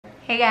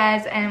Hey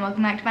guys, and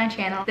welcome back to my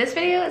channel. This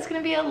video is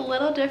going to be a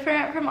little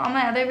different from all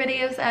my other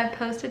videos I've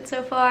posted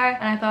so far,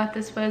 and I thought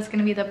this was going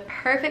to be the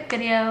perfect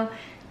video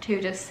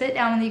to just sit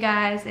down with you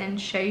guys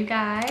and show you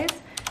guys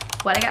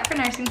what I got for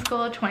nursing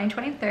school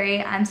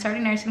 2023. I'm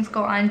starting nursing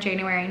school on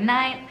January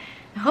 9th.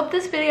 I hope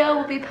this video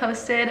will be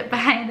posted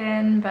by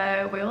then,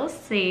 but we will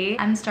see.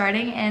 I'm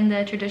starting in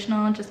the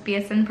traditional just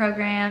BSN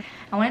program.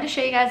 I wanted to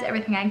show you guys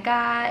everything I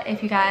got.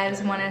 If you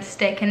guys want to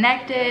stay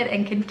connected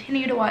and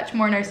continue to watch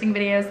more nursing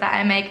videos that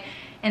I make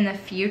in the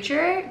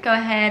future, go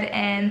ahead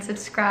and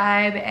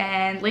subscribe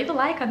and leave a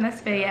like on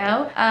this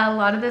video. A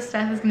lot of this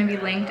stuff is going to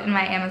be linked in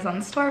my Amazon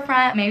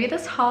storefront. Maybe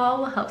this haul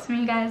will help some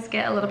of you guys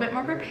get a little bit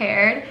more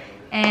prepared.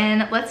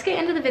 And let's get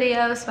into the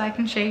video so I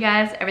can show you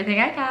guys everything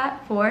I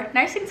got for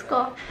nursing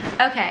school.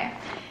 Okay,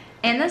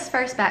 in this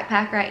first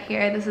backpack right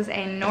here, this is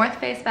a North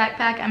Face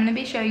backpack. I'm gonna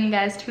be showing you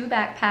guys two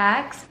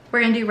backpacks.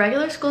 We're gonna do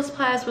regular school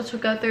supplies, which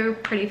we'll go through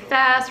pretty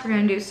fast. We're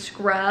gonna do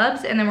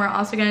scrubs, and then we're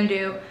also gonna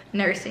do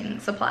nursing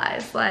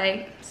supplies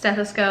like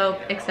stethoscope,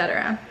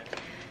 etc.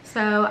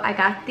 So I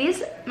got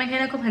these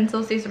mechanical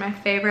pencils. These are my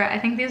favorite. I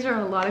think these are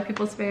a lot of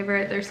people's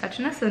favorite. They're such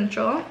an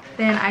essential.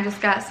 Then I just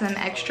got some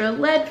extra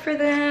lead for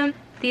them.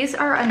 These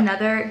are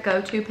another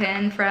go-to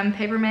pen from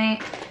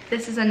Papermate.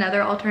 This is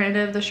another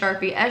alternative, the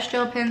Sharpie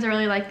S-Gel pens. I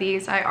really like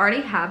these. I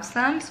already have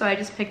some, so I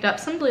just picked up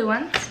some blue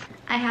ones.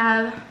 I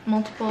have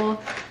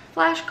multiple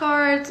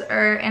flashcards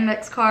or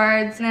index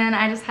cards, and then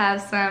I just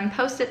have some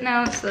Post-it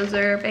notes. Those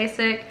are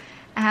basic.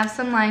 I have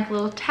some like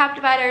little tab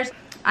dividers.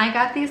 I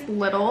got these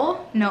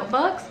little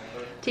notebooks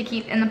to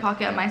keep in the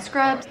pocket of my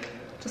scrubs.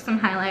 Just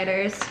some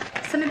highlighters.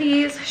 Some of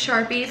these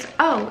Sharpies.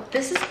 Oh,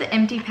 this is the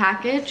empty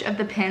package of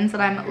the pens that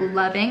I'm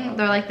loving.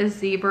 They're like the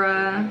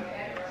Zebra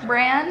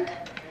brand.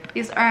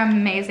 These are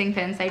amazing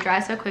pens. They dry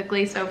so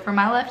quickly, so for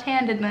my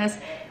left-handedness,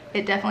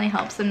 it definitely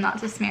helps them not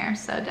to smear.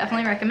 So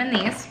definitely recommend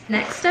these.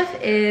 Next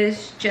stuff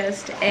is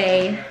just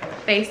a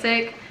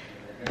basic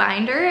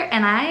binder,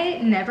 and I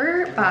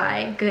never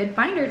buy good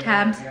binder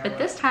tabs, but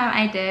this time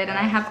I did, and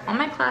I have all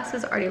my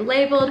classes already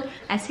labeled.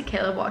 I see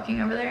Caleb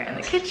walking over there in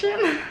the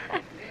kitchen.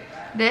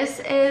 This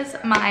is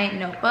my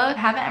notebook. I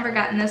haven't ever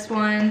gotten this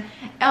one.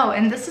 Oh,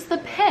 and this is the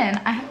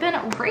pen I have been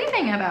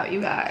raving about,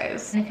 you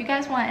guys. And if you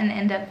guys want an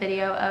in-depth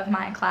video of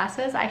my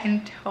classes, I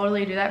can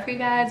totally do that for you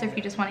guys. Or if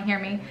you just want to hear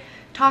me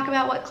talk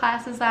about what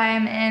classes I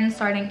am in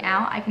starting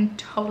out, I can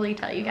totally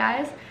tell you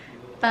guys.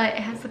 But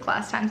it has the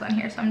class times on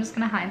here, so I'm just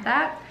gonna hide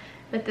that.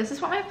 But this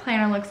is what my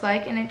planner looks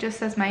like, and it just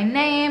says my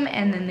name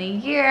and then the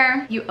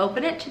year. You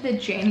open it to the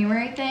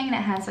January thing, and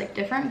it has like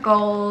different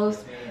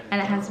goals,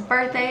 and it has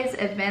birthdays,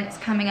 events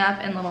coming up,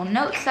 and little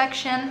notes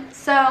section.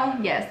 So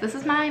yes, this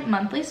is my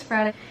monthly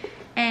spread,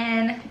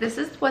 and this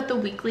is what the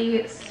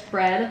weekly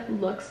spread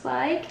looks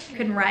like. You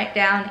can write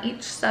down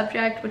each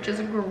subject, which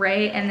is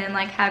great, and then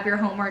like have your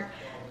homework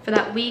for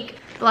that week.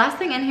 The last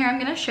thing in here I'm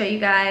gonna show you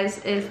guys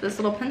is this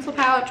little pencil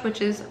pouch,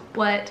 which is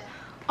what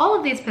all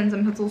of these pens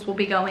and pencils will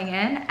be going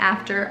in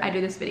after I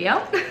do this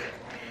video.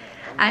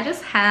 I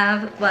just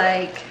have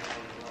like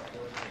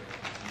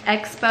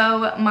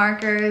expo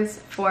markers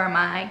for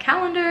my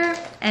calendar,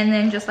 and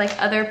then just like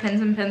other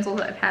pens and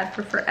pencils I've had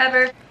for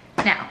forever.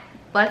 Now,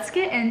 let's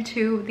get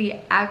into the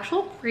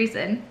actual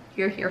reason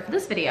you're here for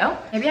this video.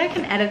 Maybe I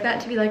can edit that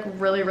to be like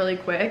really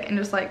quick and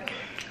just like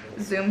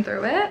zoom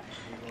through it.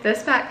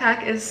 This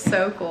backpack is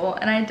so cool,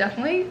 and I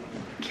definitely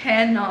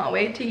cannot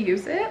wait to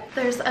use it.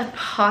 There's a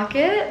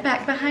pocket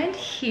back behind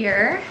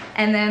here,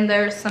 and then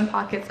there's some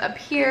pockets up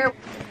here.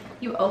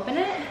 You open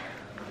it,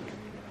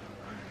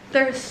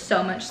 there's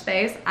so much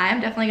space. I'm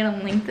definitely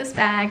gonna link this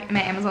bag in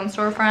my Amazon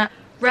storefront.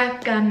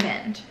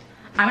 Recommend.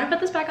 I'm gonna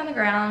put this back on the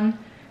ground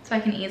so I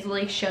can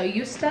easily show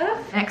you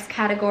stuff. Next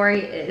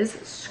category is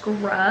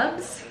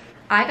scrubs.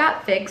 I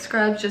got fig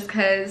scrubs just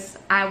because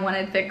I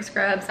wanted fig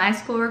scrubs. My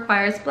school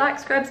requires black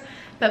scrubs,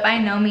 but by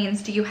no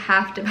means do you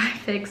have to buy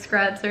fig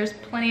scrubs. There's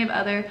plenty of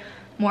other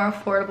more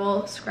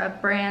affordable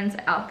scrub brands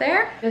out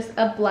there. Just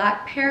a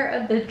black pair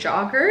of the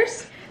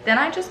joggers. Then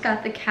I just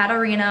got the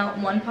Katarina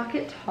one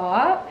pocket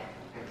top.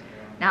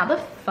 Now the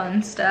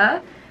fun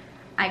stuff.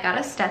 I got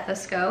a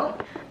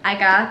stethoscope. I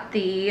got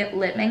the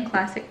Littman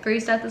Classic 3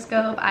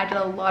 stethoscope. I did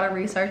a lot of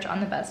research on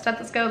the best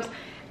stethoscopes,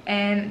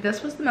 and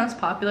this was the most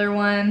popular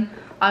one.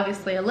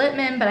 Obviously a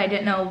Littman, but I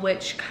didn't know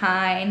which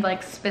kind,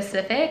 like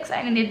specifics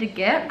I needed to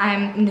get.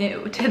 I'm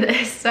new to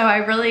this, so I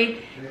really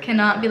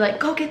cannot be like,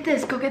 go get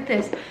this, go get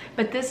this.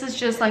 But this is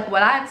just like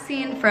what I've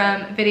seen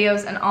from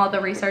videos and all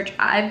the research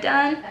I've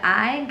done.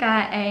 I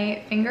got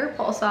a finger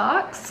pulse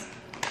ox,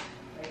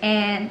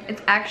 and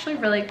it's actually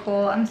really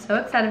cool. I'm so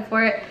excited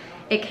for it.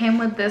 It came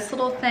with this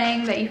little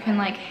thing that you can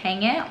like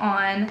hang it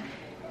on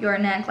your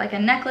neck like a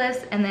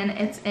necklace, and then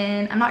it's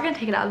in, I'm not gonna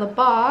take it out of the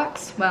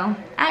box. Well,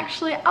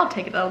 actually I'll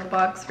take it out of the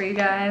box for you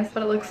guys,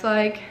 what it looks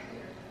like.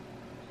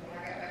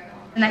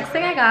 The next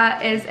thing I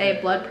got is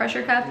a blood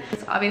pressure cuff.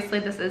 Obviously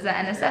this isn't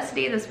a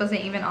necessity. This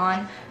wasn't even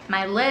on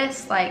my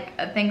list like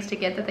of things to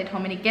get that they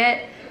told me to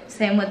get.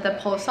 Same with the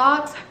pole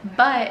socks,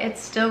 but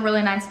it's still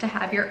really nice to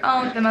have your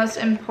own. The most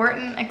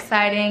important,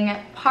 exciting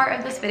part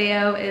of this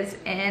video is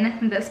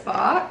in this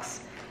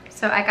box.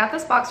 So I got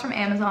this box from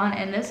Amazon,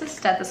 and this is a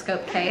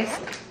stethoscope case.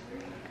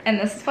 And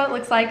this is what it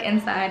looks like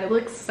inside. It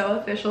looks so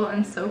official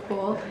and so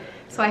cool.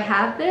 So I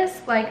have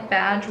this like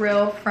badge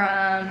reel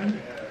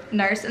from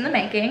Nurse in the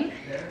Making.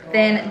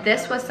 Then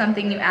this was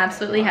something you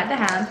absolutely had to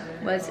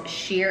have, was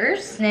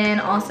shears. Then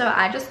also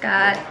I just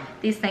got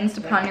these things to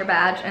put on your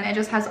badge, and it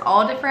just has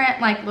all different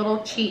like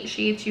little cheat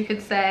sheets, you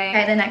could say.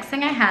 Okay, the next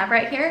thing I have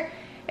right here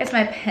is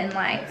my pin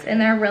lights,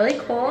 and they're really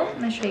cool. I'm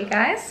gonna show you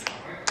guys.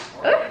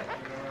 Ooh,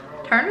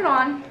 turn it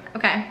on.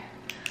 Okay,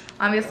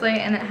 obviously,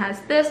 and it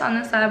has this on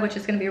this side, which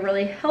is gonna be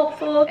really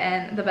helpful.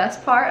 And the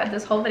best part of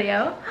this whole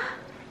video,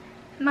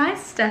 my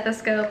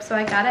stethoscope. So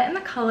I got it in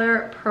the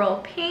color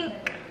Pearl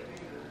Pink.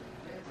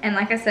 And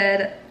like I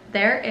said,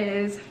 there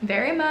is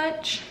very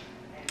much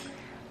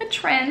a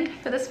trend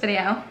for this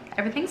video.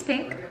 Everything's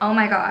pink. Oh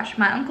my gosh,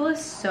 my uncle is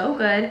so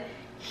good.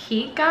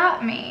 He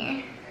got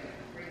me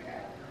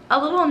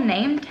a little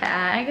name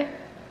tag.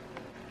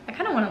 I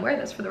kind of want to wear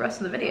this for the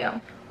rest of the video.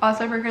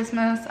 Also for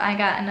Christmas, I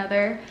got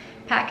another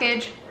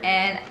package,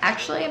 and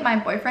actually my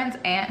boyfriend's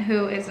aunt,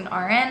 who is an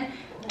RN,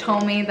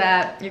 told me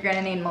that you're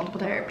gonna need multiple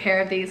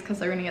pair of these because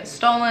they're gonna get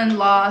stolen,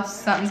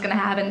 lost, something's gonna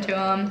happen to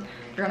them,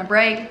 they're gonna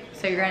break,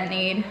 so you're gonna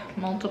need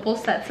multiple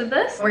sets of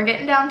this. We're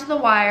getting down to the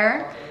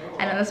wire.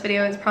 I know this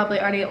video is probably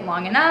already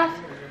long enough,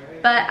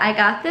 but I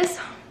got this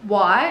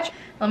watch.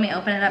 Let me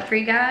open it up for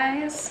you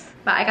guys.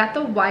 But I got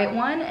the white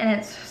one, and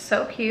it's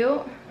so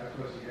cute.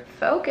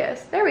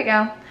 Focus, there we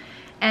go.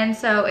 And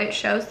so it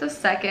shows the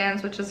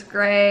seconds, which is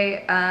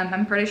great.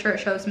 I'm pretty sure it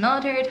shows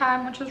military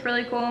time, which is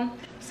really cool.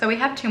 So we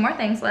have 2 more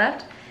things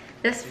left.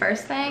 This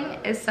first thing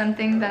is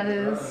something that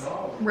is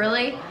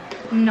really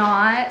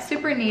not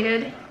super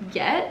needed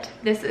yet.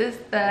 This is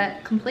the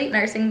complete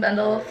nursing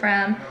bundle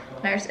from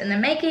Nurse in the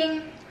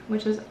Making,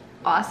 which is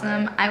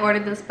awesome. I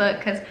ordered this book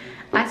because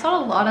I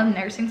saw a lot of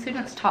nursing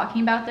students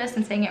talking about this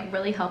and saying it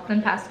really helped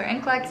them pass their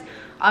NCLEX.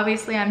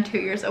 Obviously, I'm 2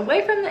 years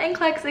away from the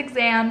NCLEX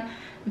exam,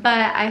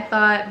 but I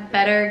thought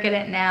better get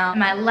it now.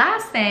 My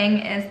last thing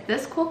is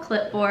this cool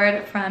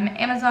clipboard from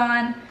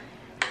Amazon.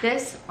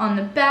 This on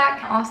the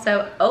back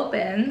also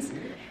opens.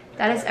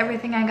 That is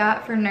everything I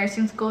got for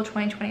nursing school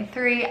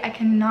 2023. I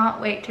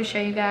cannot wait to show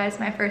you guys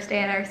my first day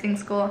at nursing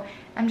school.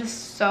 I'm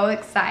just so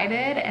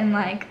excited, and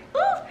like,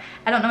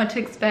 I don't know what to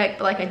expect,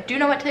 but like I do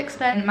know what to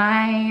expect. And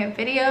my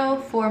video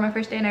for my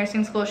first day at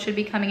nursing school should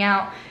be coming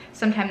out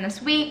sometime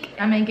this week.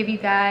 I'm gonna give you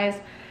guys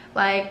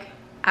like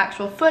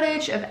actual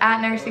footage of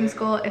at nursing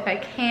school if I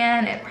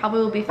can. It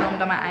probably will be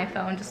filmed on my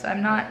iPhone, just so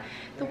I'm not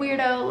the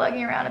weirdo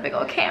lugging around a big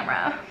old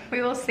camera.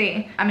 We will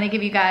see. I'm gonna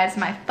give you guys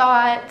my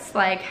thoughts,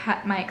 like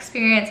my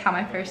experience, how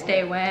my first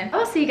day went.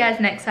 I'll see you guys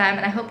next time,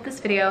 and I hope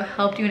this video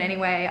helped you in any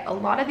way. A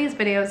lot of these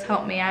videos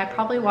helped me. I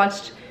probably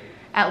watched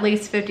at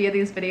least 50 of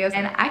these videos,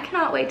 and I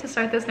cannot wait to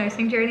start this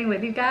nursing journey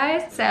with you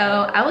guys. So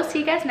I will see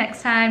you guys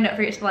next time. Don't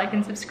forget to like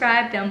and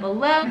subscribe down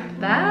below.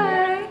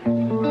 Bye.